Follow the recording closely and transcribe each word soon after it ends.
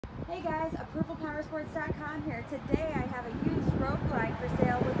Hey guys, ApprovalPowersports.com here. Today I have a used Road Glide for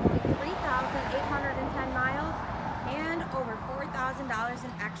sale with only 3,810 miles and over $4,000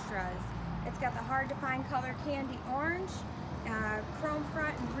 in extras. It's got the hard to find color candy orange, chrome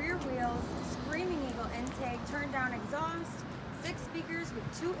front and rear wheels, Screaming Eagle intake, turn down exhaust, 6 speakers with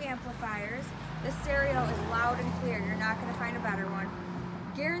 2 amplifiers. The stereo is loud and clear. You're not going to find a better one.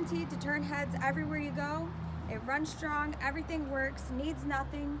 Guaranteed to turn heads everywhere you go. It runs strong, everything works, needs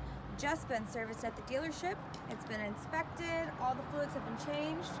nothing, just been serviced at the dealership. It's been inspected, all the fluids have been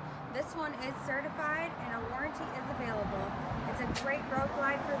changed. This one is certified and a warranty is available. It's a great road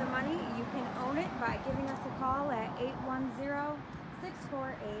glide for the money. You can own it by giving us a call at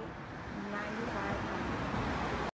 810-648-9500.